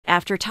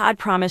After Todd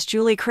promised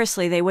Julie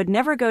Chrisley they would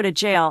never go to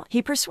jail,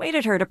 he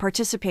persuaded her to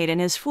participate in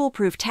his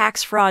foolproof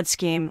tax fraud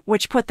scheme,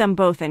 which put them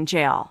both in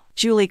jail.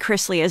 Julie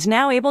Chrisley is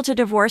now able to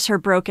divorce her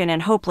broken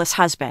and hopeless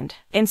husband.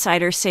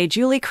 Insiders say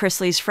Julie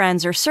Chrisley's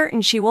friends are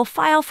certain she will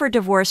file for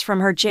divorce from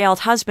her jailed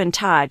husband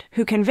Todd,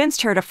 who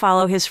convinced her to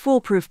follow his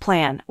foolproof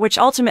plan, which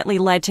ultimately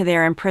led to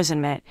their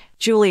imprisonment.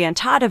 Julie and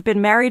Todd have been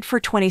married for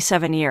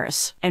 27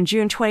 years. In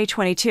June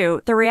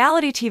 2022, the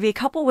reality TV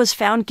couple was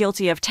found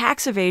guilty of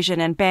tax evasion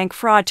and bank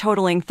fraud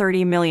totaling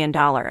 $30 million.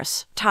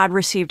 Todd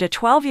received a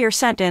 12-year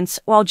sentence,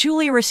 while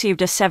Julie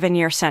received a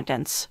 7-year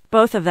sentence.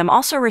 Both of them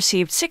also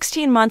received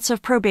 16 months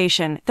of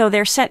probation, though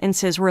their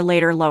sentences were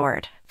later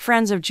lowered.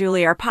 Friends of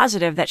Julie are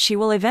positive that she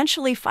will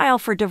eventually file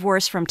for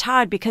divorce from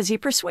Todd because he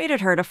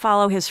persuaded her to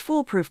follow his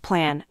foolproof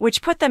plan,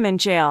 which put them in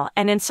jail.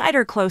 An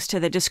insider close to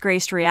the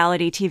disgraced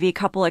reality TV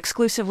couple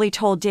exclusively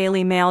told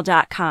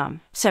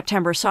DailyMail.com.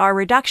 September saw a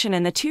reduction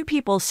in the two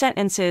people's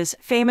sentences.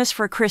 Famous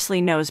for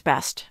Chrisley knows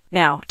best.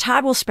 Now,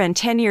 Todd will spend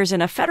 10 years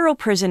in a federal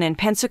prison in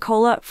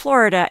Pensacola,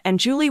 Florida, and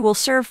Julie will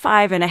serve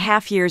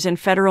 5.5 years in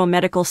Federal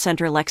Medical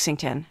Center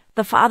Lexington.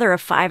 The father of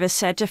 5 is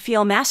said to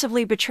feel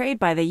massively betrayed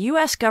by the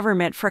U.S.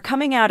 government for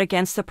coming out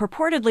against the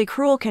purportedly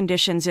cruel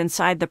conditions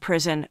inside the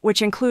prison,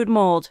 which include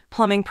mold,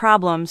 plumbing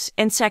problems,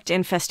 insect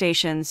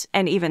infestations,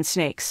 and even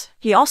snakes.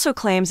 He also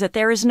claims that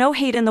there is no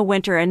heat in the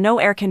winter and no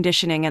air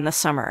conditioning in the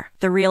summer.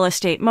 The real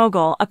estate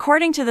mogul,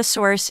 according to the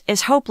source,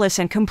 is hopeless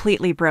and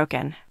completely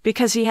broken.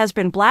 Because he has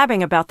been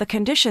blabbing about the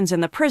conditions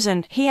in the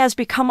prison, he has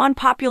become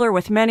unpopular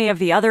with many of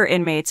the other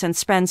inmates and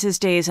spends his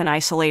days in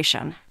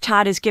isolation.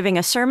 Todd is giving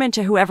a sermon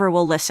to whoever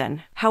will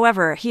listen.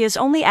 However, he is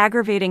only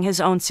aggravating his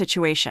own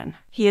situation.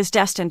 He is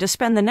destined to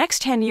spend the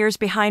next 10 years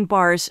behind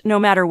bars, no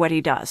matter what he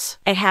does.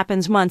 It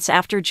happens months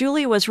after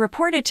Julie was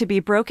reported to be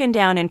broken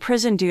down in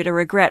prison due to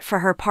regret for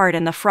her part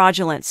in the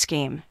fraudulent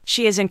scheme.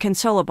 She is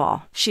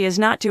inconsolable. She is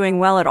not doing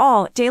well at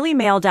all.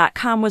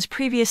 DailyMail.com was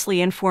previously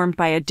informed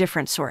by a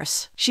different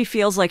source. She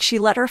feels like she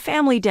let her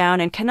family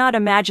down and cannot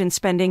imagine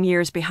spending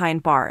years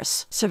behind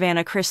bars.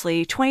 Savannah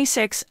Chrisley,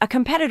 26, a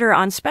competitor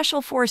on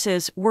Special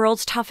Forces'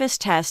 World's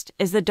Toughest Test,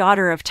 is the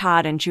daughter of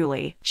Todd and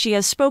Julie. She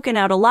has spoken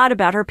out a lot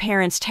about her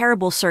parents'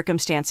 terrible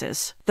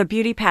circumstances. The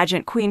beauty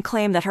pageant queen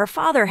claimed that her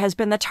father has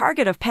been the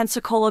target of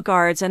Pensacola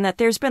guards and that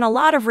there's been a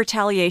lot of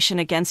retaliation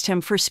against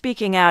him for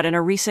speaking out in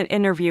a recent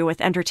interview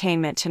with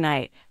Entertainment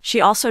Tonight. She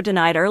also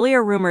denied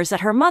earlier rumors that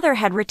her mother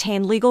had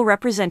retained legal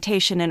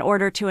representation in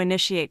order to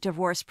initiate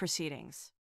divorce proceedings.